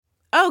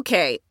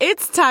Okay,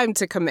 it's time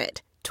to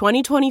commit.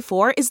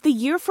 2024 is the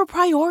year for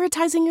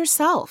prioritizing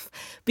yourself.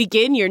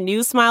 Begin your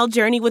new smile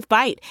journey with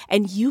Byte,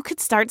 and you could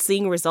start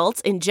seeing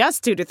results in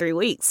just 2 to 3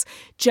 weeks.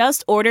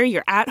 Just order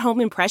your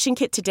at-home impression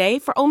kit today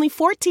for only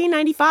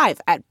 $14.95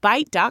 at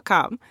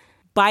Byte.com.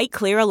 Byte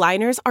Clear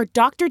aligners are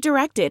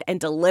doctor-directed and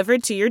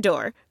delivered to your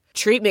door.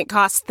 Treatment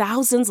costs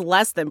thousands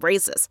less than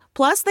braces.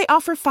 Plus, they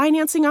offer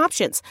financing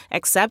options,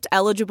 accept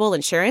eligible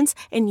insurance,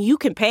 and you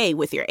can pay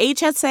with your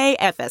HSA,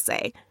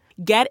 FSA.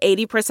 Get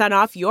 80%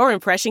 off your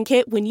impression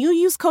kit when you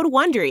use code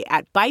WONDERY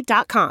at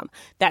Byte.com.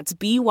 That's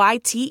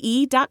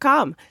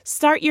BYTE.com.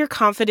 Start your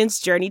confidence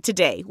journey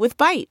today with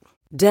Byte.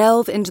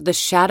 Delve into the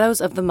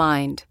shadows of the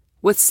mind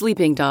with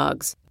Sleeping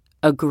Dogs,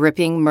 a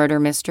gripping murder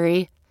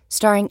mystery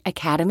starring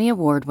Academy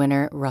Award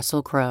winner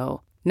Russell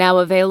Crowe. Now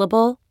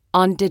available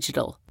on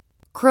digital.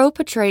 Crowe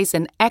portrays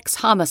an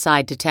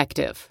ex-homicide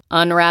detective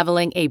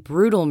unraveling a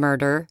brutal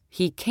murder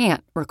he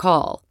can't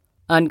recall.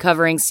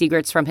 Uncovering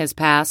secrets from his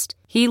past,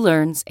 he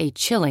learns a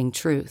chilling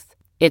truth.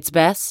 It's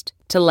best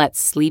to let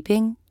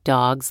sleeping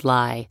dogs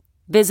lie.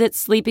 Visit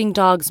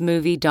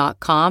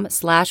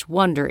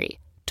sleepingdogsmovie.com/Wondery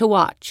to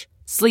watch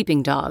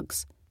Sleeping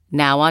Dogs,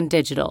 now on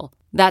digital.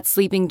 That's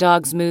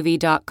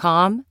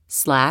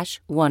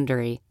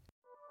sleepingdogsmovie.com/Wondery.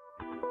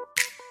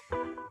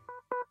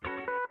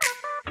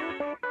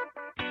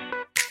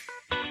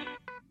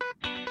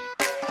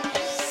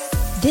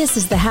 This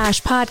is the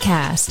Hash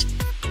Podcast.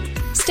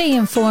 Stay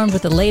informed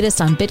with the latest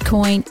on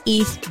Bitcoin,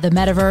 ETH, the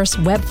metaverse,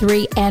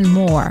 Web3, and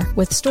more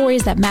with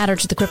stories that matter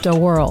to the crypto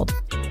world.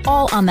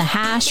 All on the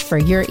Hash for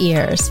your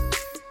ears.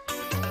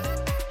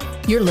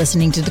 You're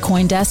listening to the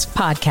CoinDesk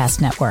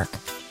Podcast Network.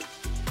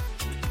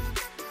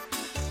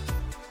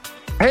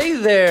 Hey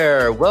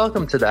there.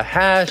 Welcome to the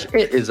Hash.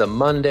 It is a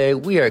Monday.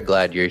 We are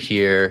glad you're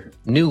here.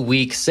 New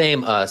week,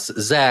 same us.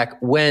 Zach,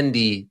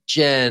 Wendy,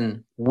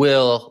 Jen,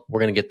 Will.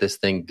 We're going to get this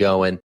thing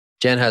going.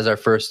 Jen has our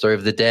first story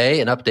of the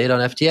day, an update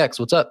on FTX.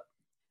 What's up?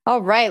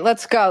 All right,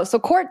 let's go. So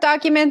court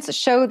documents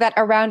show that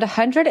around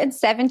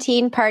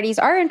 117 parties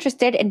are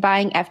interested in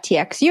buying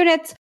FTX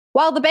units.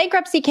 While the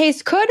bankruptcy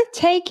case could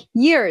take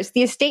years,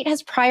 the estate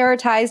has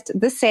prioritized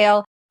the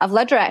sale of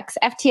LedgerX,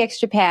 FTX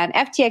Japan,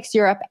 FTX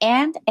Europe,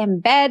 and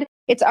Embed.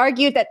 It's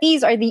argued that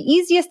these are the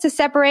easiest to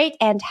separate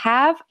and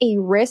have a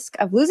risk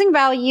of losing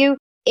value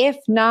if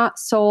not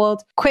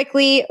sold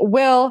quickly.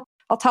 Will,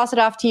 I'll toss it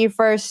off to you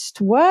first.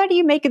 What do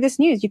you make of this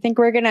news? You think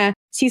we're going to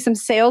see some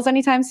sales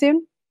anytime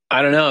soon?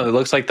 I don't know. It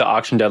looks like the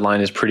auction deadline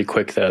is pretty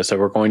quick, though. So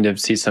we're going to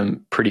see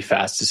some pretty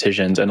fast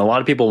decisions. And a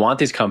lot of people want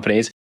these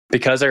companies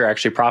because they're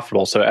actually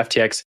profitable. So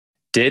FTX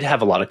did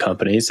have a lot of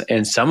companies,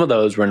 and some of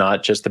those were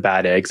not just the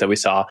bad eggs that we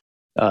saw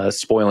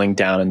spoiling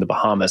down in the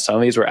Bahamas. Some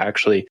of these were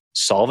actually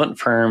solvent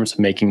firms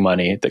making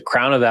money. The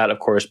crown of that, of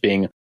course,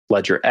 being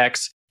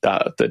LedgerX,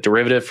 the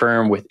derivative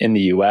firm within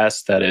the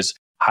US that is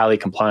highly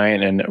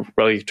compliant and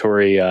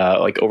regulatory,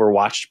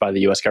 overwatched by the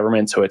US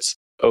government. So it's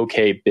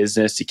okay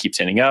business to keep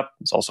standing up.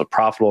 It's also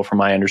profitable from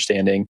my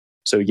understanding.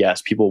 So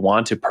yes, people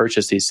want to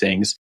purchase these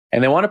things,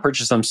 and they want to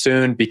purchase them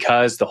soon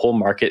because the whole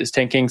market is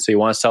tanking. So you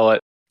want to sell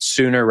it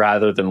sooner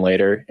rather than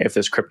later if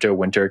this crypto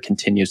winter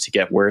continues to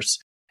get worse.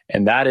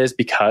 And that is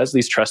because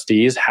these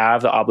trustees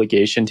have the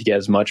obligation to get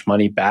as much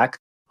money back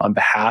on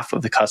behalf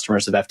of the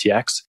customers of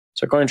FTX.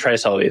 So they're going to try to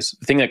sell these.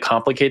 The thing that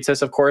complicates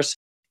this, of course,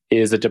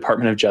 is the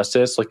Department of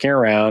Justice looking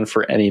around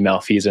for any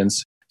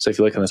malfeasance. So if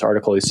you look in this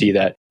article, you see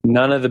that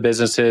none of the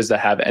businesses that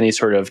have any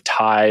sort of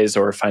ties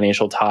or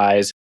financial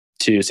ties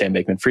to Sam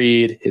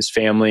Bankman-Fried, his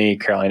family,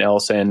 Caroline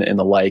Ellison, and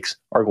the likes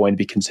are going to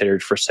be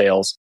considered for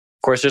sales.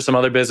 Of course, there's some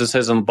other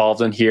businesses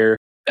involved in here.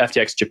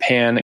 FTX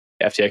Japan,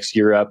 FTX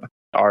Europe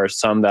are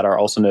some that are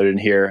also noted in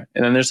here.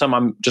 And then there's some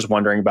I'm just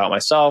wondering about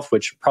myself,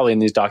 which probably in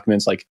these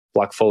documents like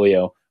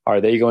Blockfolio.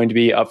 Are they going to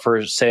be up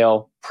for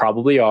sale?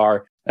 Probably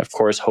are. Of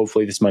course,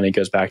 hopefully this money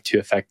goes back to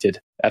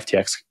affected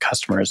FTX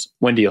customers.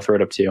 Wendy, I'll throw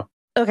it up to you.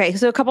 Okay,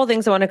 so a couple of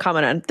things I want to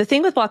comment on. The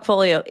thing with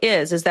Blockfolio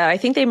is that I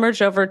think they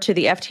merged over to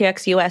the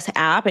FTX US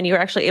app, and you're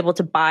actually able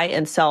to buy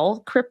and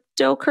sell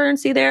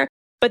cryptocurrency there.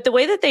 But the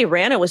way that they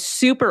ran it was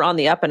super on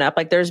the up and up.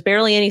 Like there's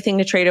barely anything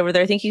to trade over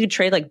there. I think you could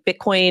trade like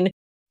Bitcoin,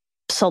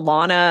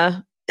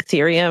 Solana,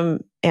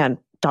 Ethereum, and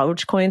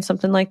Dogecoin,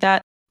 something like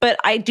that. But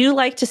I do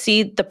like to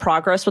see the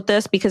progress with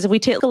this, because if we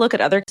take a look at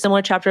other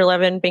similar Chapter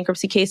 11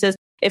 bankruptcy cases,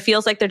 it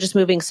feels like they're just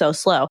moving so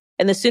slow.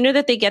 And the sooner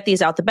that they get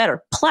these out, the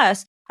better.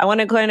 Plus, I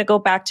want to kind of go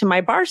back to my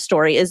bar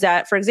story, is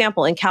that, for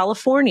example, in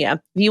California,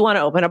 if you want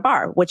to open a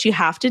bar, what you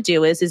have to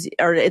do is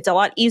it's a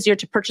lot easier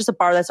to purchase a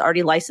bar that's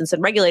already licensed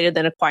and regulated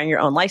than acquiring your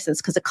own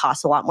license, because it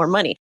costs a lot more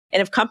money.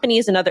 And if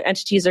companies and other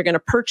entities are going to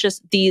purchase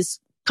these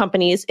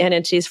companies and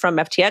entities from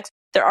FTX,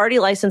 they're already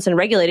licensed and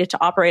regulated to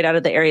operate out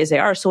of the areas they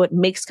are. So it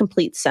makes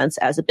complete sense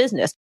as a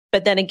business.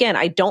 But then again,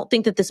 I don't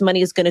think that this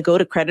money is going to go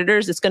to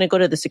creditors. It's going to go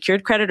to the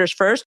secured creditors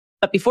first.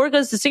 But before it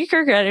goes to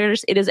secured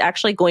creditors, it is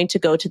actually going to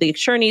go to the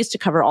attorneys to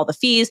cover all the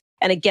fees.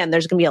 And again,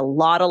 there's going to be a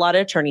lot of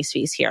attorneys'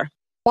 fees here.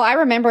 Well, I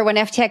remember when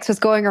FTX was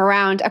going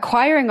around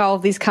acquiring all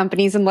of these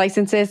companies and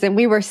licenses, and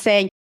we were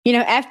saying,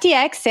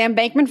 FTX, Sam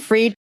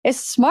Bankman-Fried, is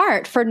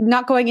smart for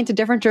not going into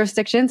different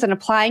jurisdictions and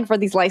applying for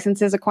these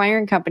licenses,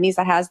 acquiring companies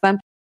that has them.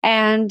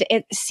 And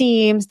it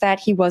seems that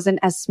he wasn't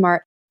as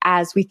smart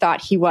as we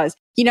thought he was.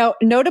 You know,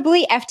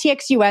 notably,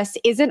 FTX US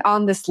isn't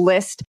on this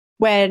list.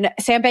 When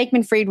Sam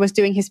Bankman-Fried was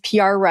doing his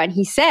PR run,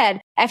 he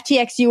said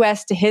FTX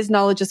US, to his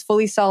knowledge, is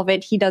fully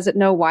solvent. He doesn't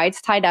know why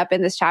it's tied up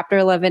in this Chapter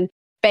 11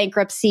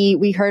 bankruptcy.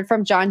 We heard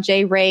from John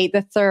J. Ray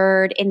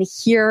III in the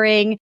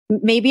hearing.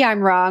 Maybe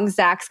I'm wrong.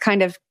 Zach's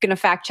kind of going to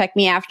fact check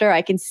me after.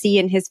 I can see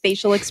in his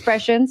facial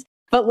expressions.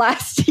 But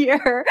last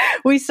year,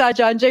 we saw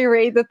John J.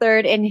 Ray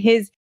III in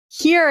his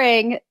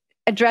hearing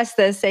address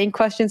this, saying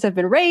questions have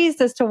been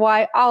raised as to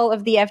why all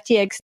of the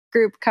FTX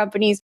group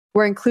companies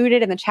were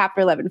included in the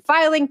Chapter 11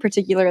 filing,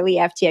 particularly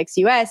FTX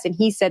US. And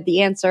he said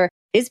the answer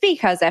is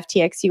because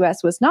FTX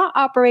US was not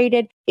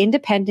operated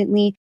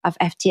independently of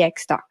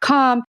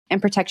FTX.com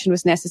and protection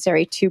was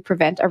necessary to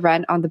prevent a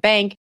run on the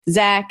bank.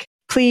 Zach,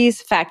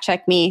 please fact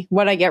check me.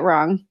 What I get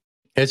wrong?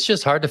 It's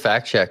just hard to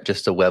fact check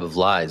just a web of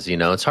lies. You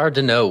know, it's hard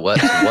to know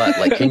what's what.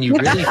 Like, can you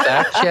really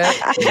fact check?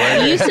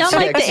 You sound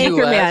like the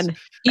Anchorman.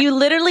 You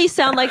literally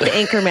sound like the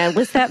Anchorman.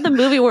 Was that the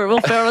movie where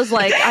Will Ferrell was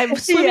like, I'm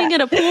swimming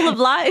in a pool of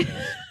lies?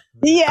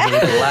 Yeah.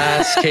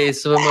 Glass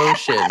case of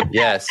emotion.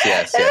 Yes.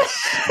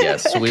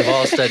 We've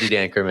all studied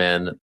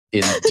Anchorman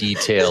in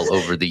detail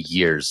over the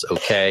years.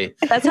 Okay.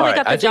 That's how I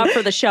got the job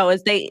for the show.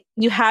 Is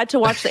you had to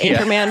watch the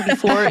Anchorman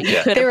before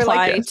you could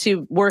apply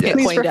to work at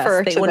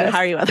CoinDesk. They wouldn't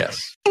hire you.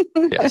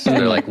 Yes. And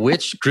they're like,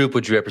 which group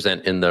would you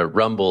represent in the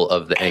rumble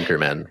of the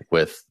Anchorman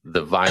with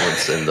the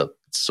violence and the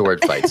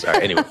sword fights? All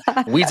right. Anyway,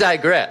 we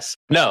digress.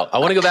 No, I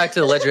want to go back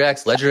to the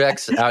LedgerX.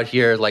 LedgerX out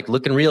here, like,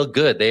 looking real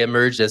good. They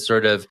emerged as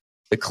sort of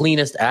the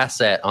cleanest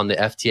asset on the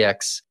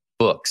FTX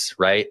books,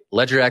 right?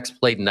 LedgerX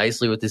played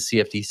nicely with the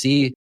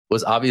CFTC,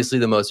 was obviously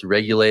the most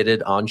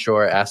regulated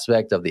onshore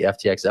aspect of the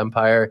FTX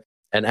empire.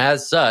 And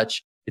as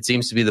such, it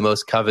seems to be the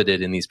most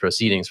coveted in these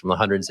proceedings from the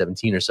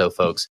 117 or so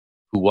folks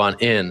who want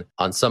in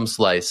on some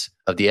slice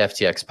of the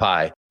FTX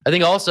pie. I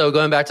think also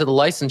going back to the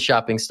license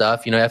shopping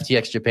stuff, you know,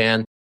 FTX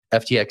Japan,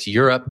 FTX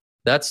Europe,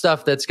 that's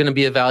stuff that's going to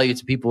be of value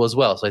to people as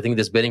well. So I think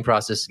this bidding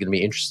process is going to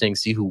be interesting to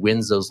see who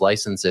wins those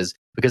licenses,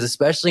 because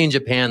especially in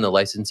Japan, the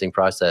licensing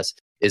process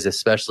is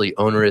especially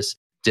onerous,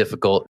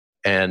 difficult,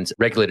 and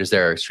regulators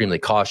there are extremely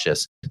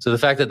cautious. So the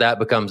fact that that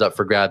becomes up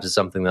for grabs is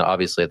something that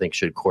obviously I think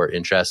should court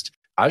interest.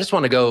 I just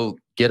want to go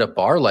get a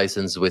bar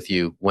license with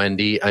you,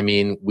 Wendy. I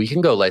mean, we can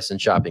go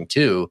license shopping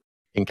too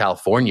in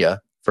California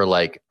for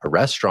like a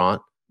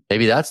restaurant.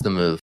 Maybe that's the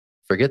move.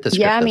 Forget this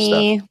crypto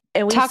stuff.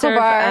 And we Taco serve,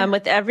 bar.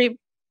 with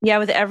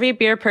every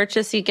beer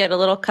purchase, you get a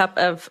little cup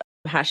of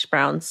hash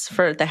browns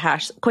for the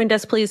hash.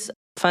 CoinDesk, please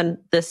fund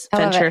this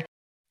venture.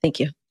 Thank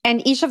you.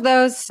 And each of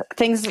those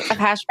things of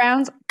hash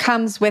browns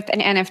comes with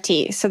an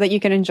NFT so that you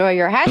can enjoy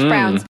your hash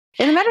browns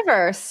in the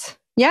metaverse.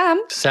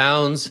 Yum.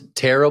 Sounds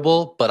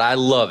terrible, but I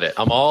love it.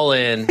 I'm all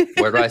in.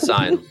 Where do I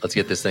sign? Let's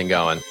get this thing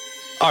going.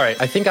 All right.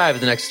 I think I have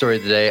the next story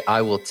of the day.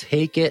 I will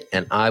take it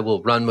and I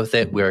will run with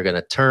it. We're going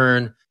to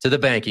turn to the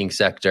banking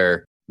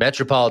sector.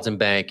 Metropolitan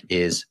Bank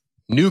is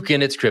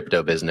nuking its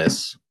crypto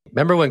business.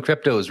 Remember when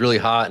crypto was really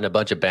hot and a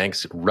bunch of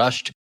banks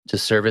rushed to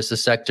service the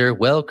sector?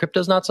 Well,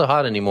 crypto's not so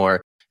hot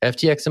anymore.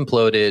 FTX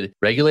imploded.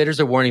 Regulators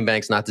are warning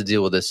banks not to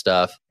deal with this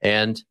stuff.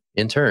 And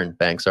in turn,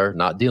 banks are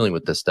not dealing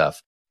with this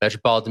stuff.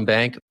 Metropolitan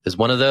Bank is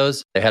one of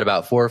those. They had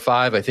about 4 or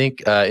 5, I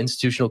think,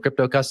 institutional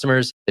crypto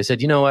customers. They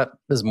said, you know what?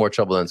 This is more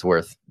trouble than it's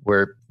worth.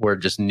 We're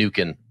just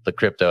nuking the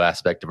crypto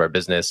aspect of our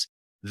business.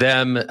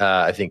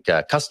 I think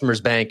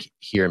Customers Bank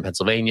here in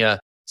Pennsylvania,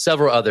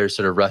 several others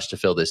sort of rushed to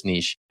fill this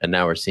niche. And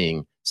now we're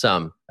seeing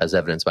some, as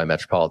evidenced by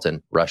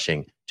Metropolitan,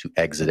 rushing to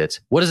exit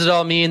it. What does it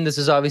all mean? This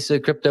is obviously a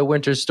crypto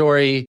winter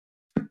story.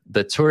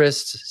 The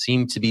tourists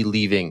seem to be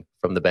leaving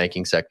from the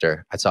banking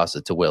sector. I toss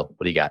it to Will.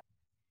 What do you got?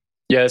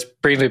 Yeah, it's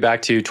bringing me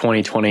back to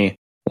 2020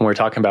 when we're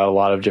talking about a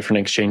lot of different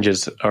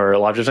exchanges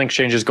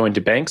going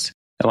to banks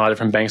and a lot of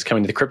different banks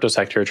coming to the crypto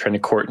sector trying to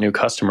court new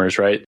customers,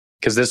 right?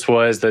 Because this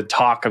was the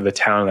talk of the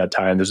town at that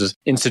time. There's just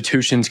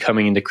institutions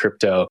coming into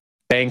crypto,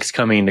 banks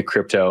coming into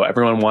crypto,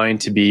 everyone wanting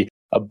to be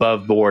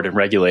above board and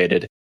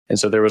regulated. And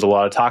so there was a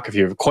lot of talk if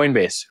you have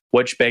Coinbase,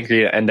 which bank are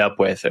you going to end up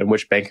with and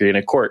which bank are you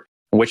going to court?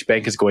 Which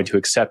bank is going to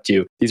accept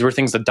you? These were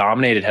things that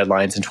dominated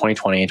headlines in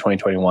 2020 and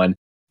 2021.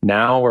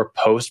 Now we're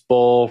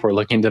post-bull, we're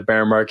looking at the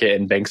bear market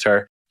and banks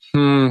are,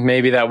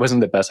 maybe that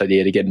wasn't the best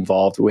idea to get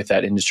involved with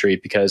that industry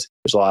because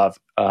there's a lot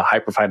of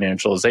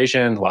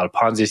hyper-financialization, a lot of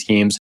Ponzi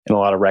schemes, and a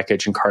lot of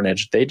wreckage and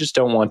carnage they just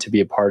don't want to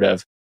be a part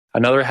of.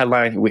 Another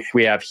headline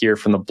we have here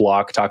from the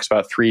block talks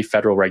about 3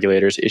 federal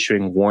regulators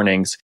issuing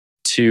warnings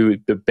to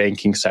the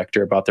banking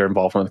sector about their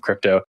involvement with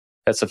crypto.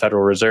 That's the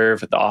Federal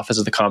Reserve, the Office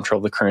of the Comptroller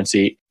of the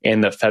Currency,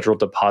 and the Federal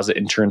Deposit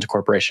Insurance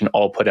Corporation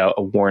all put out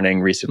a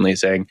warning recently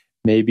saying,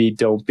 maybe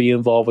don't be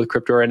involved with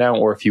crypto right now,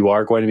 or if you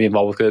are going to be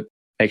involved with it,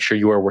 make sure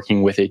you are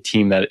working with a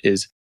team that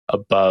is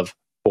above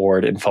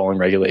board and following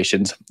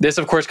regulations. This,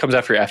 of course, comes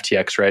after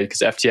FTX, right?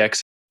 Because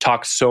FTX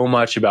talked so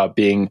much about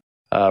being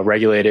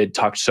regulated,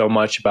 talked so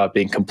much about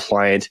being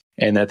compliant,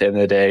 and at the end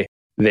of the day,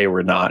 they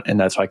were not. And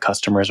that's why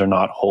customers are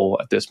not whole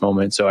at this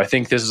moment. So I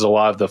think this is a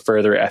lot of the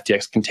further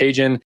FTX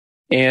contagion.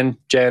 And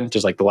Jen,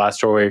 just like the last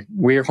story,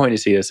 we are going to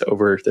see this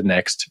over the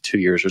next 2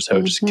 years or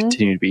so, just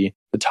continue to be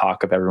the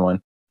talk of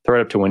everyone. Throw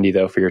it up to Wendy,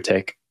 though, for your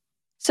take.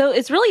 So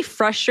it's really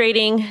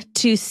frustrating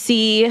to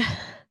see,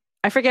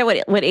 I forget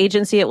what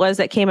agency it was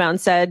that came out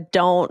and said,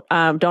 don't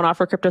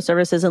offer crypto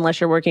services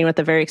unless you're working with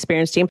a very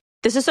experienced team.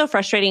 This is so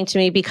frustrating to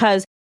me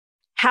because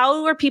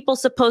how are people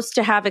supposed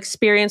to have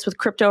experience with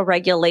crypto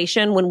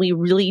regulation when we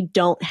really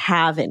don't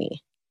have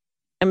any?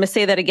 I'm going to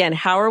say that again.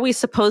 How are we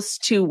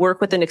supposed to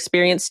work with an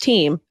experienced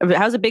team?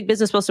 How's a big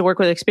business supposed to work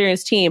with an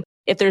experienced team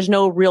if there's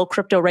no real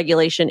crypto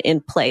regulation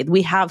in play?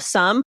 We have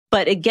some,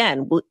 but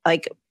again,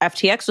 like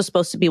FTX was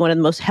supposed to be one of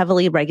the most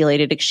heavily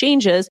regulated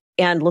exchanges,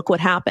 and look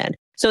what happened.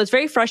 So it's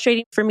very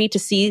frustrating for me to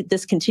see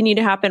this continue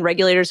to happen.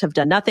 Regulators have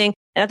done nothing.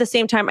 And at the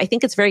same time, I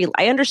think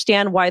I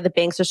understand why the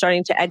banks are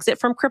starting to exit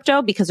from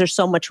crypto because there's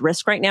so much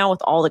risk right now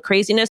with all the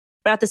craziness.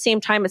 But at the same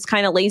time, it's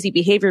kind of lazy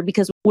behavior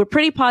because we're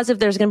pretty positive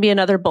there's going to be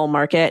another bull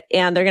market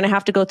and they're going to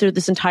have to go through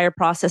this entire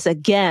process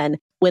again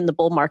when the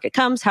bull market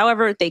comes.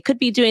 However, they could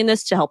be doing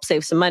this to help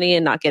save some money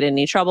and not get in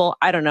any trouble.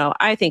 I don't know.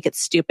 I think it's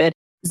stupid.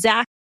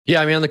 Zach?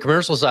 Yeah, I mean, on the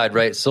commercial side,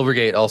 right,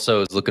 Silvergate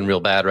also is looking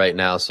real bad right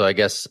now. So I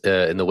guess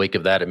in the wake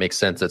of that, it makes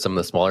sense that some of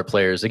the smaller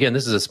players, again,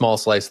 this is a small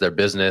slice of their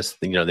business.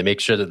 You know, they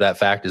make sure that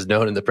fact is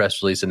known in the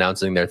press release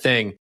announcing their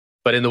thing.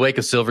 But in the wake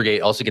of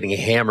Silvergate also getting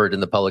hammered in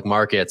the public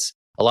markets,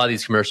 a lot of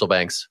these commercial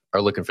banks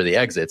are looking for the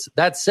exits.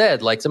 That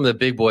said, like some of the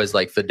big boys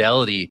like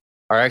Fidelity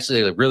are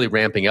actually really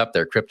ramping up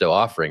their crypto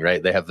offering,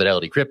 right? They have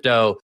Fidelity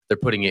Crypto. They're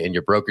putting it in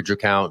your brokerage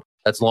account.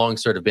 That's long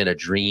sort of been a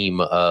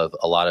dream of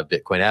a lot of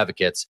Bitcoin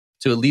advocates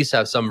to at least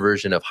have some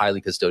version of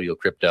highly custodial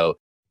crypto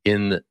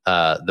in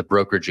the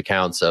brokerage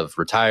accounts of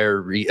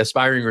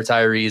aspiring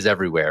retirees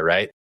everywhere,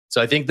 right?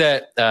 So I think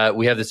that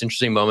we have this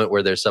interesting moment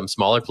where there's some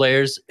smaller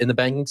players in the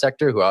banking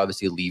sector who are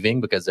obviously leaving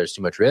because there's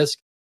too much risk,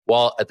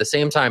 while at the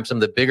same time, some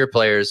of the bigger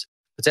players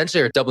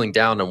potentially are doubling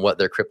down on what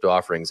their crypto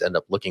offerings end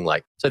up looking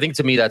like. So I think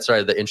to me, that's sort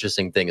of the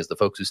interesting thing is the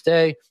folks who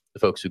stay, the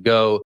folks who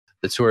go,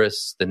 the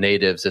tourists, the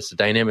natives. It's a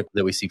dynamic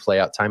that we see play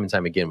out time and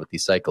time again with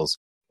these cycles.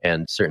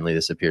 And certainly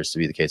this appears to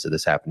be the case of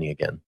this happening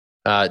again.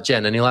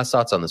 Jen, any last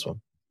thoughts on this one?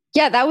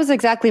 Yeah, that was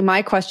exactly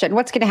my question.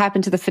 What's going to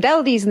happen to the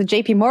Fidelities and the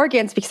JP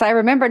Morgans? Because I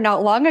remember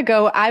not long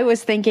ago, I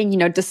was thinking,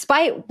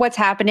 despite what's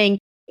happening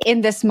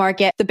in this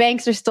market, the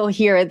banks are still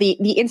here. The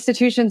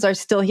institutions are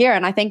still here.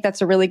 And I think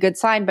that's a really good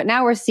sign. But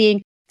now we're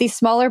seeing these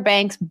smaller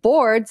banks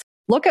boards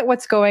look at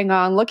what's going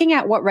on, looking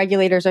at what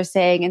regulators are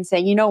saying and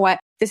saying, you know what,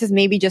 this is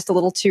maybe just a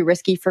little too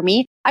risky for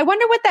me. I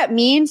wonder what that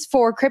means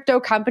for crypto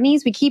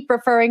companies. We keep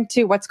referring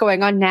to what's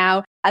going on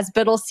now as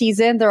BUIDL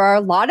season. There are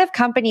a lot of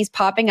companies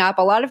popping up,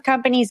 a lot of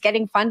companies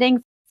getting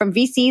funding from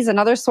VCs and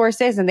other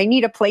sources, and they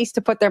need a place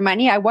to put their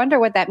money. I wonder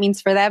what that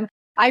means for them.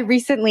 I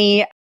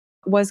recently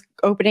was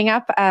opening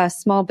up a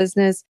small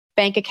business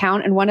bank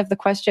account, and one of the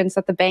questions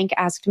that the bank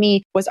asked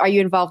me was, are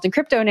you involved in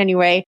crypto in any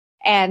way?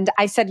 And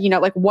I said,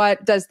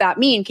 what does that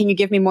mean? Can you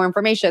give me more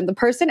information? The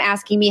person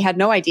asking me had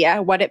no idea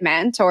what it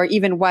meant or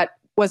even what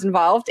was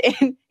involved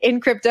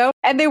in crypto.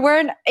 And they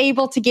weren't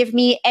able to give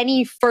me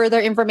any further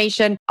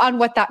information on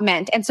what that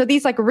meant. And so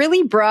these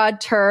really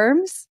broad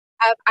terms,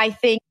 I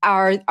think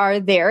are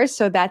there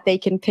so that they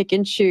can pick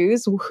and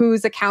choose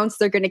whose accounts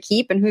they're going to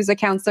keep and whose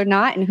accounts they're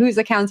not, and whose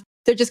accounts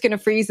they're just going to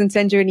freeze and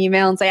send you an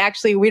email and say,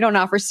 actually, we don't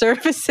offer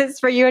services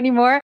for you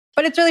anymore.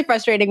 But it's really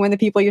frustrating when the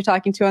people you're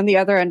talking to on the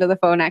other end of the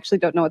phone actually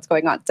don't know what's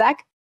going on.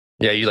 Zach?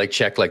 Yeah, you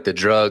check the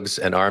drugs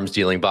and arms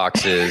dealing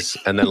boxes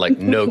and then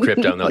no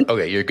crypto. And they're like,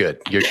 okay, you're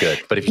good.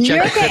 But if you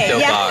check the crypto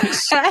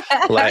box,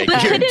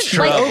 you're in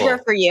trouble. Over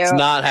for you. It's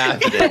not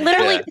happening. But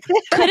literally,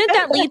 couldn't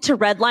that lead to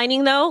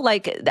redlining though?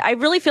 I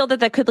really feel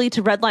that could lead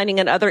to redlining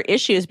and other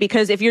issues,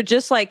 because if you're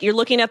just you're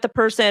looking at the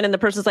person and the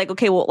person's like,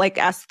 okay, well,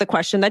 ask the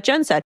question that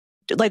Jen said.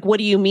 What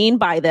do you mean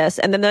by this?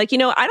 And then they're like,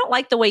 I don't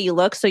like the way you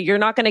look, so you're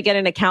not going to get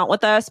an account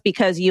with us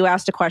because you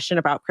asked a question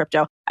about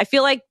crypto. I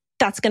feel like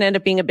that's going to end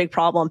up being a big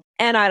problem,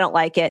 and I don't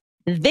like it.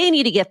 They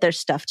need to get their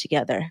stuff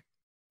together.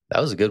 That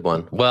was a good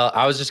one. Well,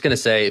 I was just going to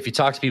say, if you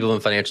talk to people in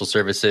financial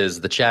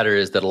services, the chatter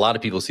is that a lot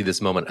of people see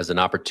this moment as an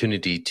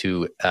opportunity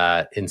to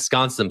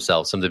ensconce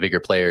themselves, some of the bigger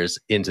players,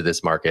 into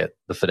this market,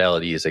 the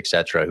Fidelities, et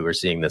cetera, who are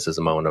seeing this as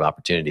a moment of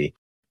opportunity.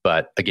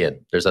 But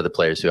again, there's other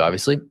players who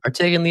obviously are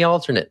taking the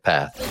alternate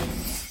path.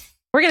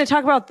 We're going to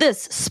talk about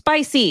this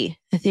spicy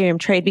Ethereum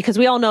trade because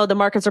we all know the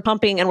markets are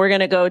pumping and we're going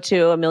to go to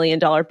 $1 million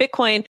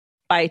Bitcoin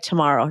by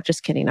tomorrow.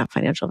 Just kidding, not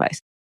financial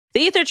advice. The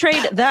Ether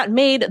trade that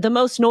made the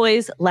most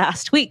noise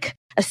last week.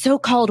 A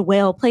so-called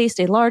whale placed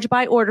a large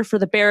buy order for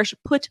the bearish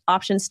put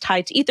options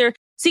tied to Ether,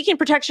 seeking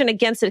protection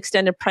against an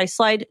extended price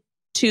slide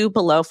to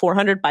below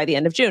 400 by the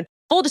end of June.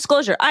 Full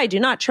disclosure, I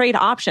do not trade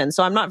options,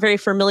 so I'm not very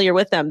familiar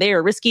with them. They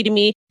are risky to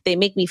me. They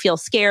make me feel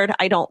scared.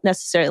 I don't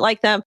necessarily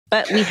like them,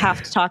 but we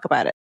have to talk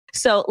about it.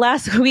 So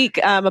last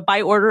week, a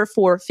buy order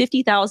for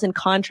 50,000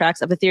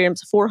 contracts of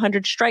Ethereum's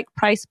 400 strike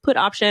price put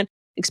option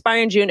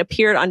expiring in June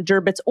appeared on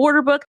Durbit's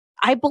order book.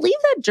 I believe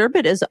that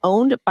Durbit is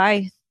owned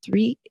by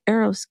Three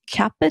Arrows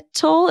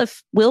Capital.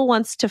 If Will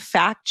wants to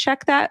fact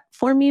check that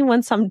for me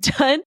once I'm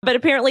done. But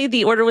apparently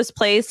the order was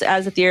placed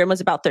as Ethereum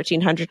was about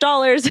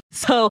 $1,300.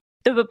 So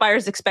the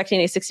buyer's expecting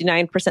a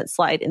 69%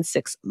 slide in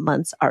 6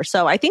 months or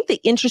so. I think the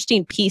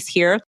interesting piece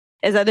here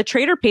is that the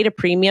trader paid a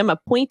premium of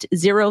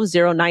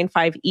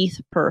 0.0095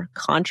 ETH per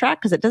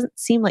contract, because it doesn't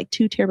seem like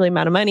too terribly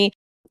amount of money,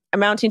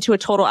 amounting to a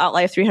total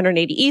outlay of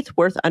 380 ETH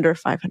worth under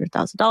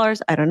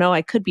 $500,000. I don't know.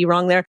 I could be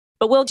wrong there.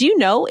 But Will, do you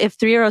know if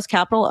Three Arrows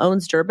Capital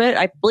owns Durbit?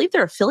 I believe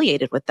they're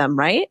affiliated with them,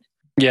 right?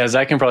 Yeah,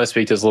 Zach can probably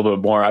speak to this a little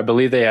bit more. I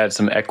believe they had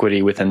some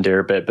equity within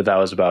Durbit, but that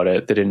was about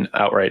it. They didn't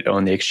outright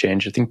own the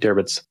exchange. I think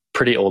Durbit's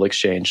pretty old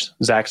exchange.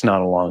 Zach's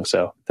not along,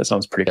 so that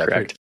sounds pretty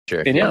correct.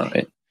 Sure.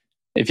 And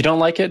if you don't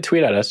like it,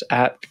 tweet at us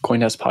at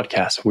CoinDesk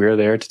Podcast. We're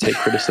there to take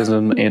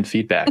criticism and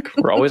feedback.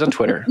 We're always on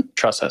Twitter.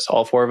 Trust us.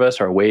 All four of us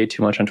are way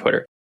too much on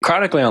Twitter.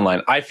 Chronically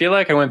Online. I feel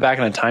like I went back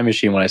in a time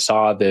machine when I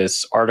saw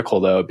this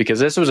article, though, because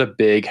this was a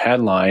big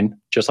headline,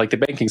 just like the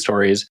banking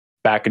stories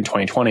back in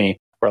 2020,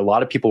 where a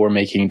lot of people were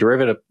making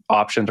derivative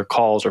options or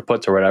calls or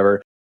puts or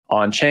whatever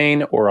on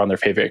chain or on their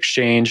favorite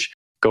exchange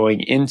going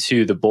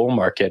into the bull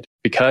market,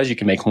 because you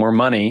can make more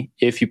money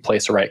if you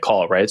place the right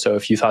call, right? So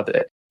if you thought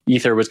that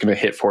Ether was going to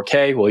hit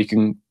 4K, well, you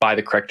can buy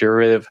the correct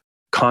derivative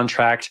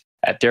contract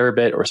at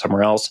Deribit or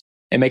somewhere else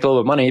and make a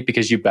little bit of money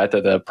because you bet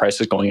that the price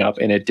is going up,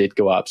 and it did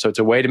go up. So it's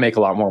a way to make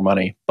a lot more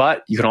money.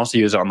 But you can also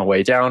use it on the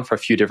way down for a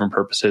few different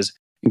purposes,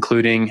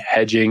 including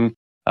hedging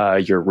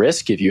your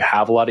risk if you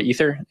have a lot of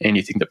Ether and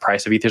you think the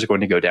price of Ether is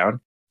going to go down.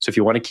 So if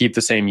you want to keep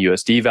the same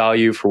USD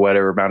value for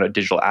whatever amount of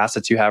digital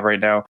assets you have right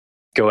now,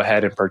 go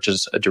ahead and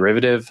purchase a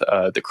derivative,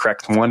 the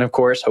correct one, of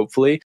course,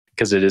 hopefully,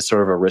 because it is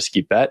sort of a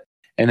risky bet.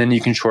 And then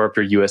you can shore up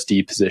your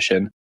USD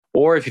position.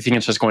 Or if you think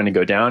it's just going to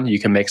go down, you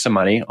can make some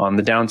money on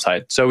the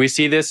downside. So we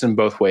see this in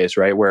both ways,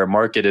 right? Where a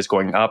market is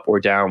going up or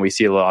down, we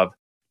see a lot of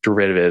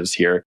derivatives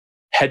here.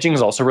 Hedging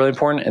is also really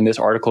important. And this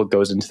article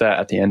goes into that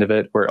at the end of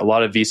it, where a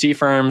lot of VC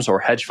firms or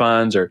hedge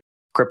funds or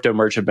crypto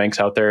merchant banks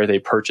out there, they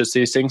purchase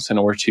these things in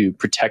order to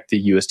protect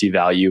the USD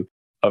value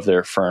of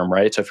their firm,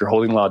 right? So if you're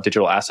holding a lot of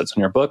digital assets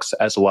on your books,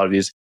 as a lot of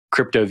these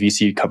crypto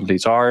VC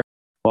companies are,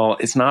 well,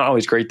 it's not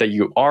always great that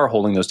you are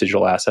holding those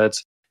digital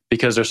assets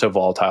because they're so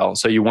volatile.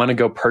 So you want to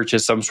go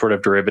purchase some sort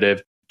of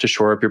derivative to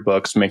shore up your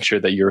books, make sure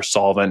that you're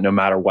solvent no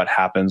matter what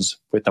happens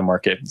with the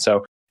market.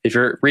 So if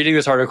you're reading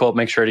this article,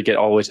 make sure to get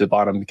all the way to the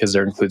bottom because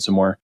there includes some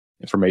more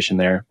information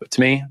there. But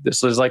to me,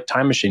 this is like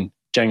time machine.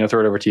 Jen, I'm going to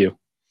throw it over to you.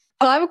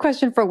 Well, I have a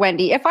question for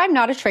Wendy. If I'm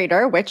not a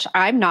trader, which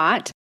I'm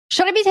not,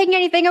 should I be taking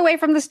anything away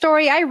from the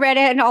story? I read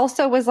it and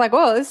also was like,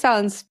 oh, this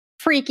sounds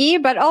freaky,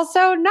 but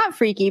also not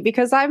freaky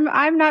because I'm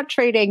not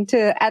trading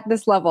at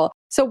this level.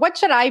 So what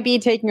should I be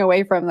taking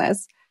away from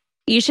this?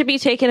 You should be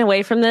taken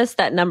away from this.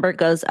 That number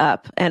goes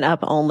up and up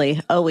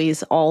only,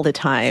 always, all the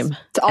time.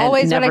 It's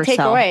always what I take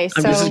away.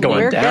 So this is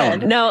going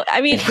down. Good. No,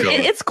 I mean,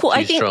 it's cool.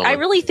 I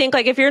really think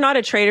like if you're not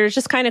a trader, it's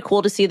just kind of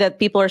cool to see that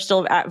people are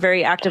still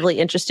very actively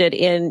interested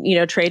in,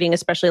 trading,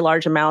 especially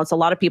large amounts. A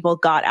lot of people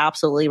got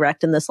absolutely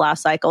wrecked in this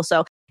last cycle.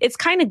 So it's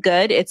kind of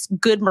good. It's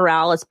good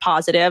morale. It's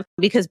positive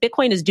because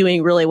Bitcoin is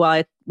doing really well.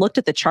 I looked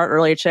at the chart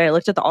earlier today. I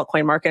looked at the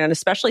altcoin market and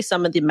especially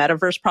some of the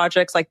metaverse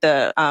projects like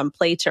the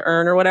play to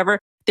earn or whatever.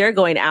 They're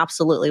going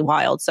absolutely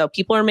wild. So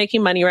people are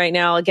making money right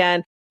now.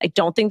 Again, I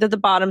don't think that the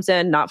bottom's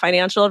in, not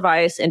financial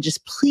advice. And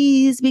just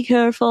please be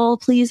careful.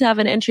 Please have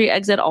an entry,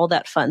 exit, all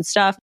that fun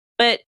stuff.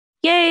 But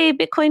yay,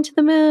 Bitcoin to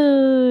the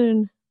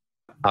moon.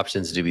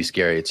 Options do be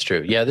scary. It's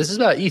true. Yeah, this is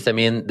about ETH. I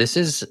mean, this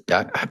is,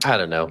 I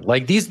don't know.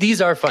 Like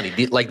these are funny.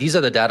 These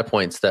are the data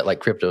points that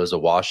like crypto is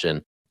awash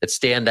in that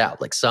stand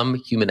out. Like some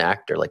human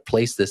actor like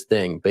placed this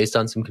thing based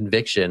on some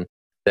conviction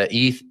that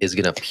ETH is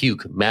going to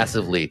puke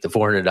massively to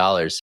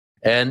 $400.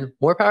 And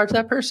more power to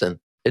that person.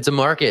 It's a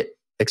market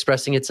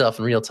expressing itself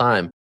in real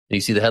time. And you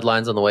see the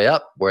headlines on the way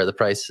up where the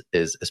price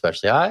is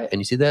especially high,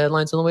 and you see the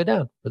headlines on the way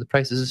down where the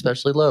price is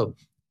especially low. And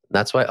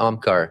that's why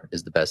Omkar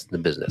is the best in the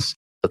business.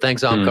 So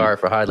thanks, Omkar,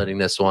 for highlighting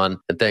this one.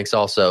 And thanks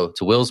also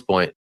to Will's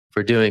point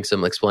for doing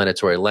some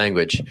explanatory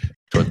language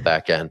toward the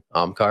back end.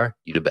 Omkar,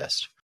 you the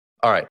best.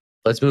 All right,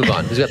 let's move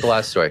on. Who's got the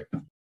last story?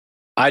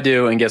 I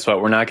do. And guess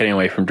what? We're not getting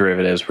away from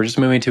derivatives. We're just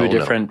moving to a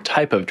different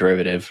type of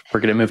derivative. We're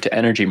going to move to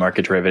energy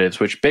market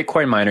derivatives, which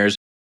Bitcoin miners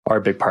are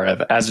a big part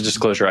of. As a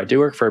disclosure, I do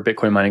work for a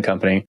Bitcoin mining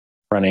company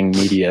running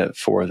media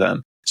for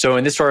them. So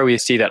in this story, we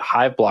see that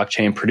Hive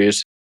Blockchain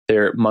produced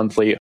their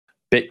monthly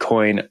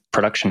Bitcoin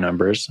production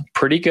numbers,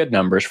 pretty good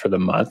numbers for the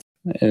month.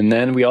 And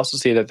then we also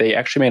see that they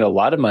actually made a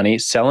lot of money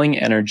selling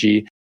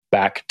energy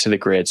back to the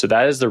grid. So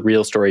that is the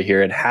real story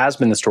here and has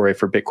been the story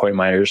for Bitcoin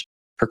miners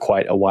for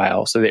quite a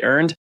while. So they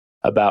earned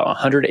about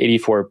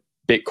 184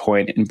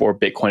 Bitcoin or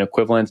Bitcoin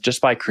equivalents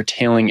just by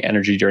curtailing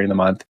energy during the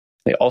month.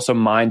 They also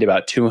mined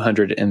about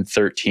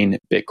 213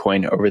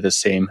 Bitcoin over the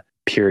same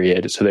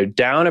period. So they're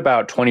down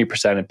about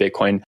 20% of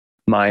Bitcoin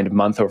mined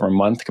month over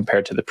month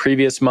compared to the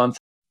previous month.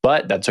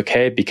 But that's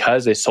okay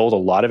because they sold a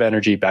lot of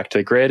energy back to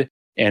the grid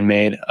and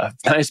made a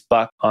nice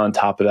buck on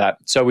top of that.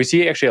 So we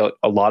see actually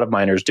a lot of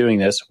miners doing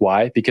this.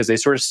 Why? Because they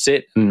sort of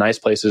sit in nice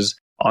places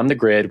on the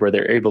grid where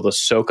they're able to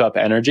soak up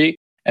energy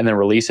and then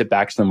release it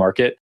back to the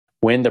market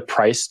when the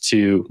price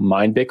to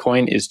mine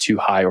Bitcoin is too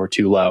high or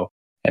too low.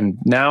 And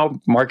now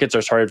markets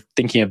are started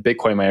thinking of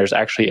Bitcoin miners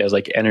actually as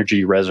like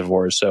energy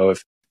reservoirs. So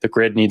if the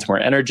grid needs more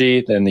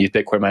energy, then these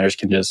Bitcoin miners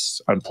can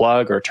just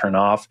unplug or turn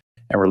off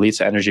and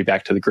release energy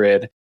back to the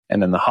grid.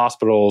 And then the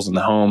hospitals and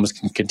the homes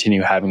can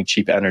continue having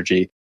cheap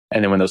energy.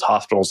 And then when those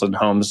hospitals and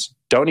homes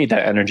don't need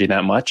that energy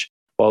that much,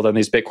 well, then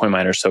these Bitcoin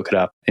miners soak it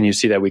up. And you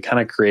see that we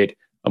kind of create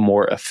a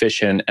more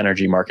efficient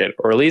energy market,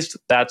 or at least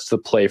that's the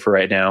play for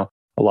right now.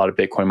 A lot of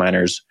Bitcoin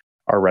miners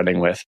are running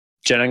with.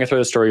 Jen, I'm going to throw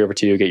the story over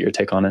to you, get your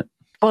take on it.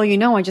 Well,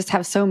 I just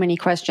have so many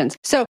questions.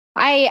 So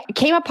I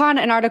came upon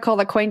an article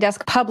that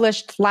CoinDesk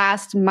published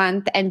last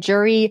month, and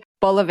Jure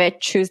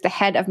Bolovich, who's the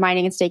head of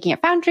mining and staking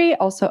at Foundry,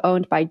 also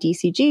owned by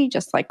DCG,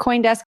 just like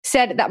CoinDesk,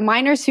 said that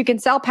miners who can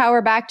sell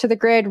power back to the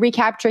grid,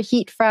 recapture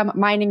heat from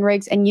mining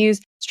rigs, and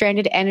use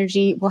stranded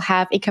energy will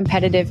have a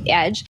competitive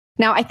edge.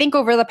 Now, I think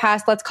over the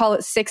past, let's call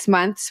it 6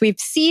 months, we've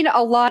seen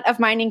a lot of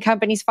mining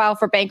companies file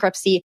for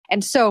bankruptcy.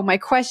 And so my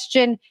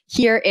question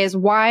here is,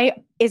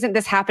 why isn't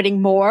this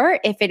happening more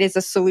if it is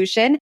a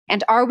solution?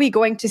 And are we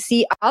going to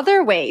see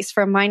other ways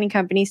for mining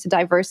companies to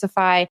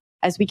diversify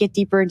as we get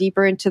deeper and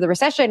deeper into the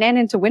recession and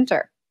into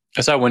winter?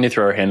 I saw Wendy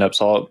throw her hand up,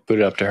 so I'll boot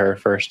it up to her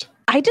first.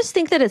 I just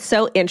think that it's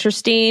so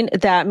interesting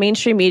that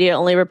mainstream media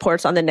only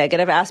reports on the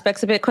negative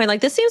aspects of Bitcoin.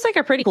 Like, this seems like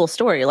a pretty cool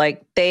story.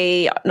 Like,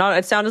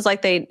 it sounds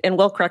like they, and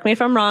Will, correct me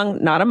if I'm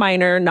wrong, not a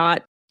miner,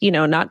 not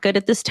good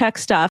at this tech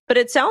stuff, but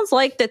it sounds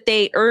like that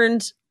they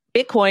earned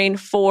Bitcoin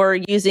for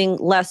using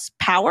less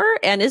power.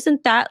 And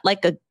isn't that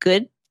like a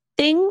good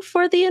thing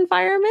for the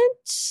environment?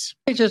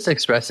 They're just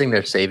expressing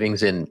their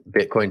savings in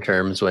Bitcoin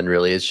terms when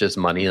really it's just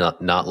money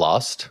not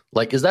lost.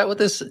 Like, is that what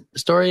this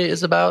story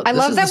is about? I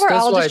love that we're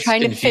all just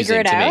trying to figure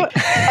it out.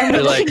 And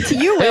we're looking to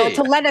you, Will,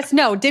 to let us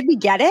know. Did we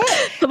get it?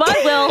 Come on,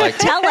 Will.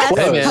 Tell us.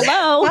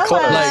 Hello.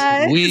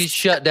 Like, we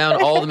shut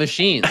down all the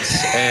machines,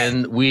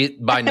 and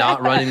by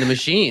not running the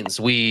machines,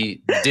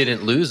 we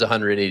didn't lose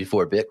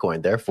 184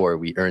 Bitcoin. Therefore,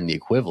 we earned the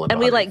equivalent. And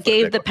we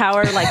gave Bitcoin. The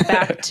power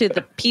back to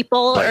the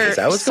people, or is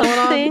that what's going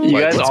on? You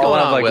guys all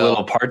have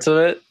little parts of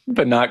it,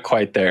 but not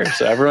quite there.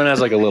 So everyone has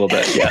a little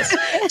bit. Yes.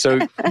 So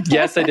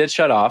yes, they did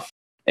shut off.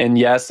 And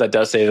yes, that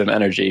does save them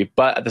energy.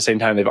 But at the same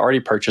time, they've already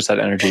purchased that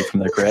energy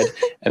from the grid,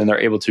 and then they're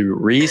able to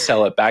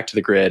resell it back to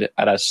the grid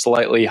at a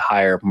slightly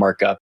higher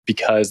markup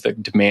because the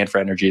demand for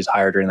energy is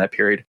higher during that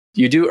period.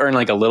 You do earn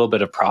a little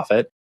bit of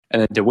profit.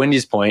 And then to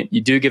Wendy's point,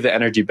 you do give the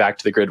energy back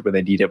to the grid when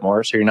they need it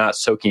more. So you're not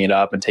soaking it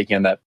up and taking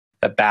on that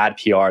bad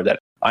PR that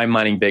I'm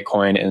mining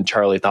Bitcoin and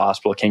Charlie at the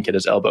hospital can't get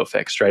his elbow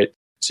fixed, right?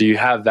 So you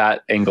have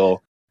that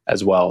angle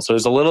as well. So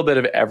there's a little bit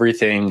of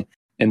everything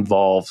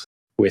involved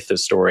with the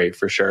story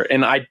for sure.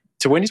 And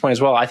to Wendy's point as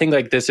well, I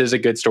think this is a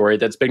good story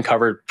that's been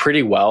covered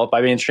pretty well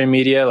by mainstream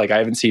media. I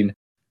haven't seen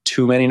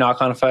too many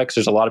knock-on effects.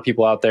 There's a lot of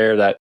people out there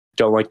that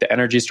don't like the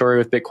energy story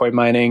with Bitcoin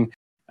mining.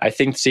 I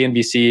think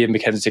CNBC and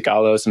Mackenzie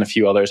Tsoukalos and a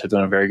few others have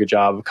done a very good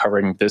job of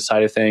covering this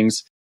side of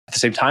things. At the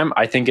same time,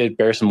 I think it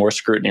bears some more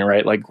scrutiny,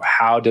 right?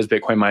 How does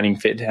Bitcoin mining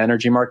fit into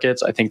energy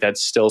markets? I think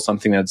that's still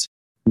something that's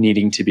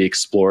needing to be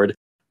explored.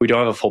 We don't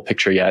have a full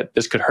picture yet.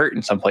 This could hurt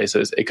in some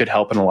places. It could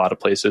help in a lot of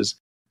places.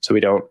 So we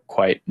don't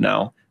quite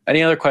know.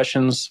 Any other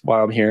questions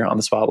while I'm here on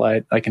the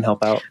spotlight? I can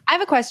help out. I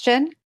have a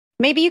question.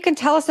 Maybe you can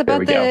tell us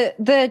about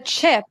the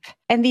chip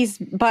and these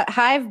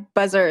hive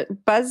buzzards.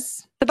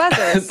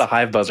 The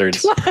hive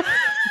buzzards.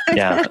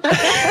 Yeah.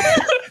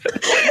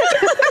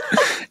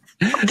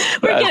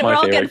 We're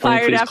all getting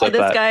fired after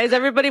this, guys.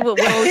 Everybody but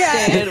Will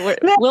stayed.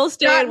 Will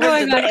stayed.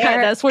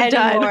 We're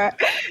done.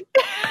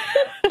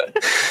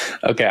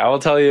 Okay, I will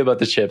tell you about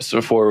the chips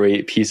before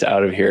we piece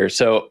out of here.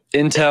 So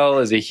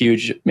Intel is a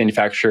huge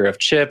manufacturer of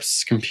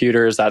chips,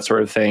 computers, that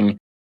sort of thing.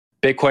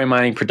 Bitcoin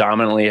mining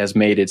predominantly has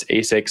made its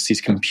ASICs, these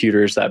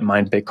computers that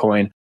mine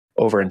Bitcoin,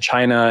 over in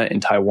China,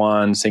 in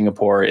Taiwan,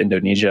 Singapore,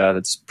 Indonesia.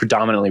 That's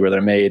predominantly where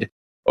they're made.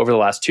 Over the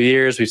last 2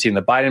 years, we've seen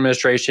the Biden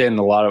administration and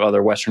a lot of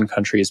other Western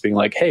countries being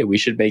like, hey, we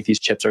should make these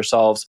chips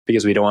ourselves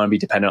because we don't want to be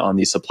dependent on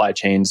these supply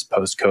chains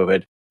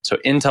post-COVID. So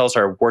Intel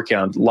started working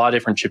on a lot of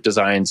different chip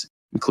designs,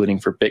 including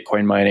for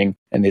Bitcoin mining,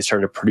 and they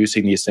started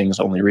producing these things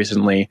only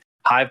recently.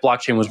 Hive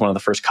Blockchain was one of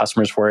the first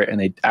customers for it, and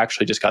they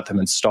actually just got them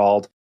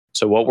installed.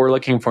 So what we're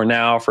looking for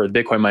now for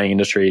the Bitcoin mining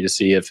industry to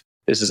see if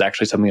this is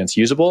actually something that's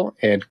usable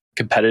and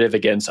competitive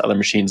against other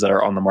machines that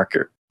are on the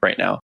market right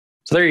now.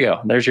 So there you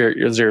go. There's your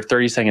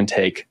 30-second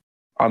take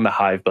on the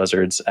Hive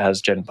buzzards,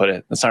 as Jen put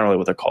it. That's not really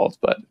what they're called,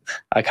 but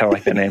I kind of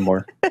like that name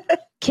more.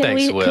 Can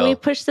we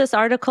push this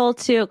article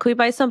can we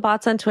buy some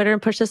bots on Twitter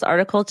and push this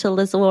article to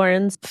Liz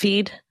Warren's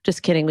feed?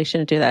 Just kidding. We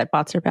shouldn't do that.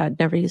 Bots are bad.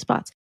 Never use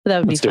bots. But that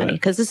would be funny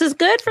because this is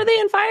good for the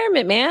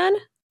environment, man.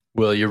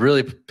 Will, you're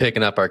really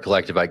picking up our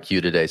collective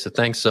IQ today. So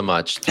thanks so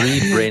much. 3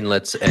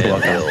 Brainlets and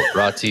Will,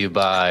 brought to you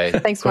by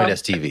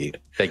CoinDesk TV.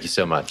 Thank you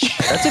so much.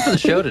 That's it for the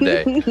show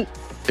today.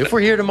 If we're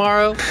here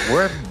tomorrow,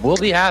 we'll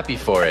be happy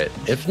for it.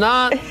 If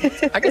not,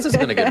 I guess it's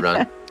been a good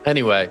run.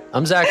 Anyway,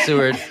 I'm Zach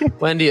Seward,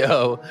 Wendy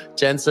O,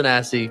 Jen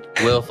Sanasi,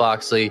 Will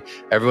Foxley.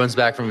 Everyone's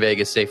back from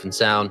Vegas safe and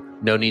sound.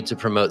 No need to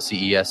promote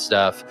CES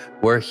stuff.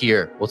 We're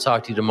here. We'll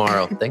talk to you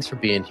tomorrow. Thanks for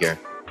being here.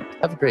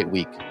 Have a great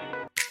week.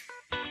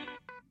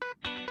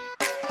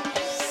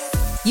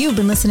 You've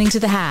been listening to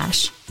The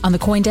Hash on the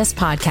CoinDesk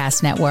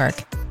Podcast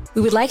Network.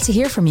 We would like to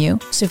hear from you,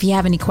 so if you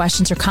have any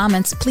questions or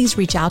comments, please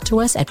reach out to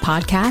us at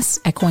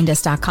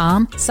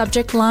podcasts@coindesk.com,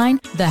 subject line,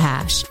 The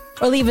Hash,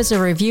 or leave us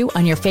a review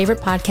on your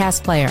favorite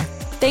podcast player.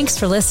 Thanks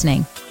for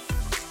listening.